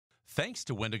Thanks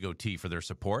to Wendigo Tea for their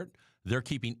support. They're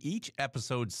keeping each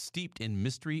episode steeped in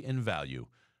mystery and value.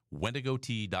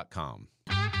 WendigoTea.com.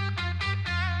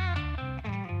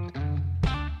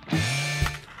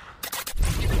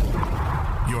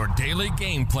 Your daily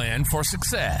game plan for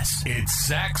success. It's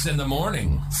Sachs in the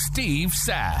Morning. Steve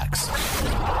Sachs.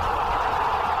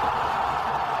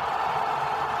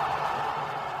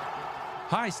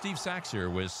 Hi, Steve Sachs here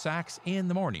with Sachs in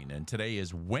the Morning, and today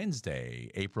is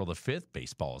Wednesday, April the 5th.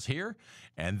 Baseball is here,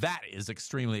 and that is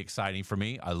extremely exciting for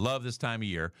me. I love this time of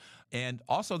year. And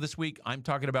also this week, I'm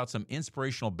talking about some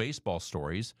inspirational baseball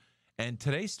stories, and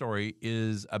today's story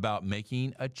is about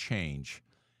making a change.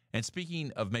 And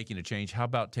speaking of making a change, how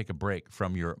about take a break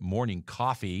from your morning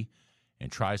coffee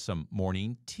and try some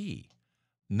morning tea?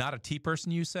 Not a tea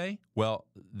person, you say? Well,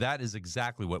 that is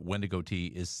exactly what Wendigo Tea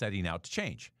is setting out to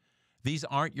change. These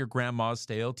aren't your grandma's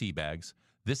stale tea bags.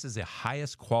 This is the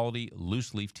highest quality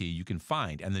loose leaf tea you can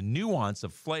find, and the nuance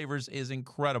of flavors is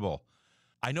incredible.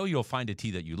 I know you'll find a tea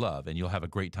that you love, and you'll have a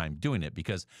great time doing it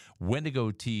because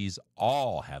Wendigo Teas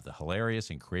all have the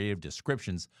hilarious and creative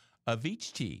descriptions of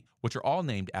each tea, which are all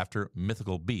named after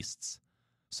mythical beasts.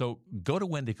 So go to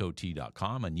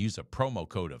wendigotea.com and use a promo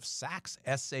code of SAX,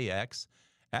 S-A-X,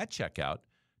 at checkout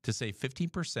to save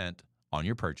 15% on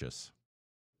your purchase.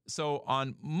 So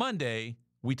on Monday,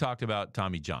 we talked about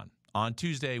Tommy John. On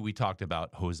Tuesday, we talked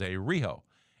about Jose Rijo.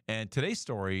 And today's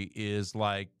story is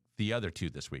like the other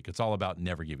two this week. It's all about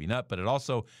never giving up, but it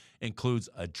also includes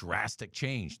a drastic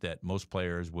change that most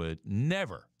players would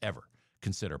never, ever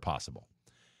consider possible.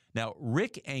 Now,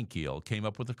 Rick Ankiel came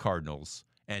up with the Cardinals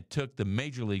and took the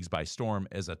major leagues by storm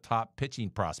as a top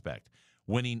pitching prospect,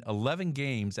 winning 11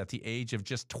 games at the age of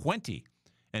just 20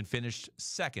 and finished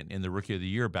second in the Rookie of the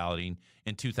Year balloting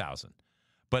in 2000.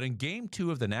 But in Game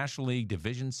 2 of the National League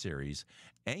Division Series,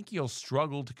 Ankiel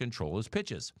struggled to control his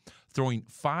pitches, throwing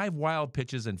 5 wild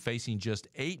pitches and facing just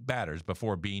 8 batters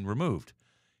before being removed.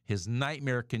 His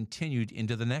nightmare continued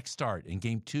into the next start in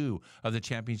Game 2 of the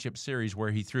Championship Series,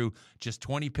 where he threw just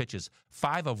 20 pitches,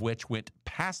 5 of which went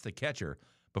past the catcher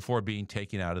before being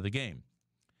taken out of the game.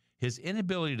 His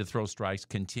inability to throw strikes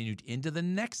continued into the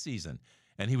next season,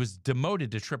 and he was demoted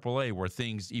to AAA, where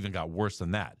things even got worse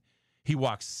than that. He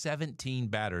walked 17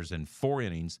 batters in 4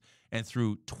 innings and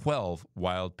threw 12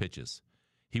 wild pitches.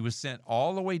 He was sent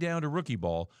all the way down to rookie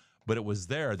ball, but it was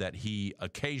there that he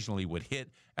occasionally would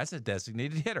hit as a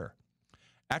designated hitter.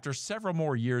 After several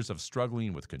more years of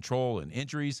struggling with control and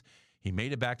injuries, he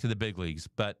made it back to the big leagues,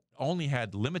 but only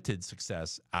had limited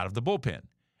success out of the bullpen.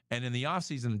 And in the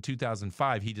offseason in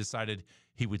 2005, he decided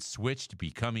he would switch to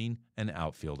becoming an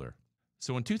outfielder.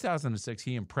 So in 2006,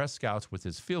 he impressed scouts with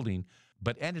his fielding,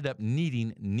 but ended up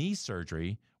needing knee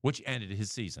surgery, which ended his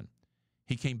season.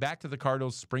 He came back to the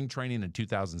Cardinals spring training in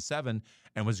 2007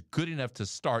 and was good enough to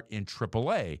start in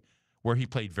AAA, where he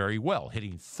played very well,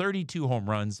 hitting 32 home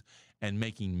runs and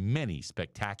making many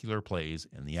spectacular plays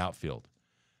in the outfield.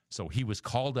 So he was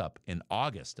called up in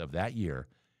August of that year,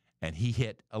 and he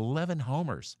hit 11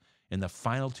 homers in the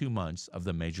final 2 months of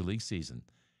the Major League season.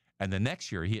 And the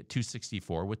next year, he hit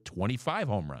 .264 with 25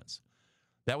 home runs.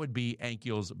 That would be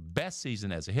Ankiel's best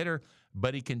season as a hitter,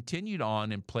 but he continued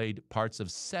on and played parts of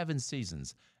 7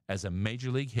 seasons as a major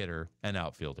league hitter and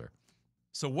outfielder.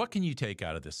 So what can you take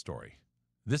out of this story?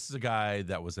 This is a guy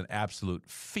that was an absolute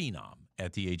phenom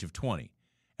at the age of 20,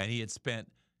 and he had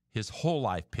spent his whole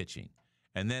life pitching.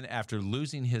 And then after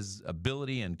losing his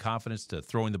ability and confidence to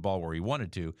throwing the ball where he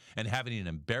wanted to and having an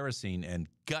embarrassing and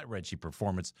gut-wrenching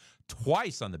performance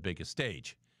twice on the biggest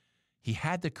stage, he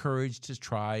had the courage to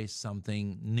try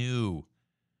something new.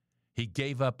 He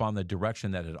gave up on the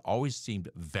direction that had always seemed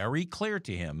very clear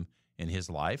to him in his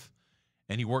life,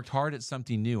 and he worked hard at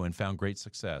something new and found great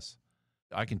success.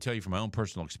 I can tell you from my own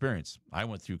personal experience, I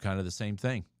went through kind of the same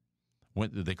thing.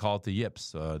 They call it the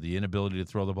yips, the inability to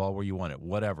throw the ball where you want it,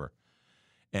 whatever.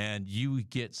 And you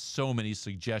get so many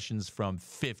suggestions from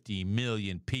 50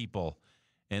 million people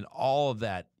and all of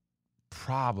that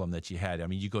problem that you had. I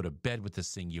mean, you go to bed with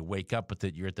this thing, you wake up with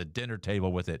it, you're at the dinner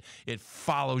table with it. It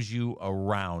follows you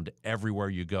around everywhere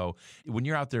you go. When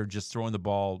you're out there just throwing the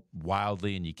ball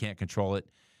wildly and you can't control it,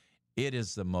 it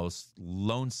is the most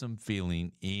lonesome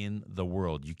feeling in the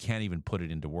world. You can't even put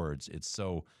it into words. It's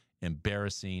so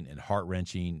embarrassing and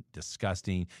heart-wrenching,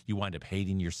 disgusting. You wind up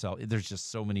hating yourself. There's just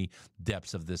so many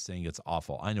depths of this thing. It's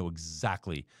awful. I know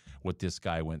exactly what this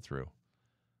guy went through.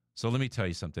 So let me tell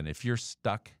you something. If you're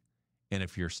stuck and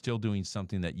if you're still doing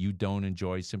something that you don't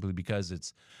enjoy simply because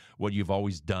it's what you've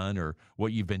always done or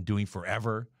what you've been doing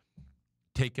forever,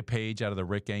 take a page out of the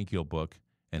Rick Ankiel book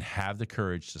and have the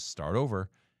courage to start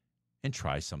over and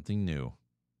try something new.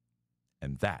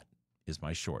 And that is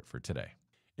my short for today.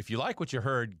 If you like what you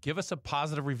heard, give us a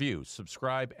positive review,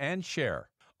 subscribe, and share.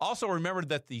 Also, remember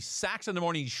that the Sax in the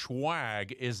Morning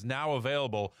swag is now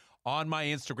available on my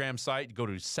Instagram site. Go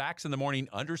to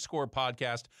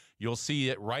saxinthemorning_podcast. You'll see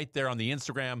it right there on the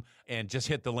Instagram, and just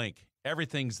hit the link.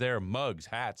 Everything's there, mugs,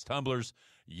 hats, tumblers,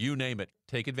 you name it.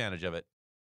 Take advantage of it.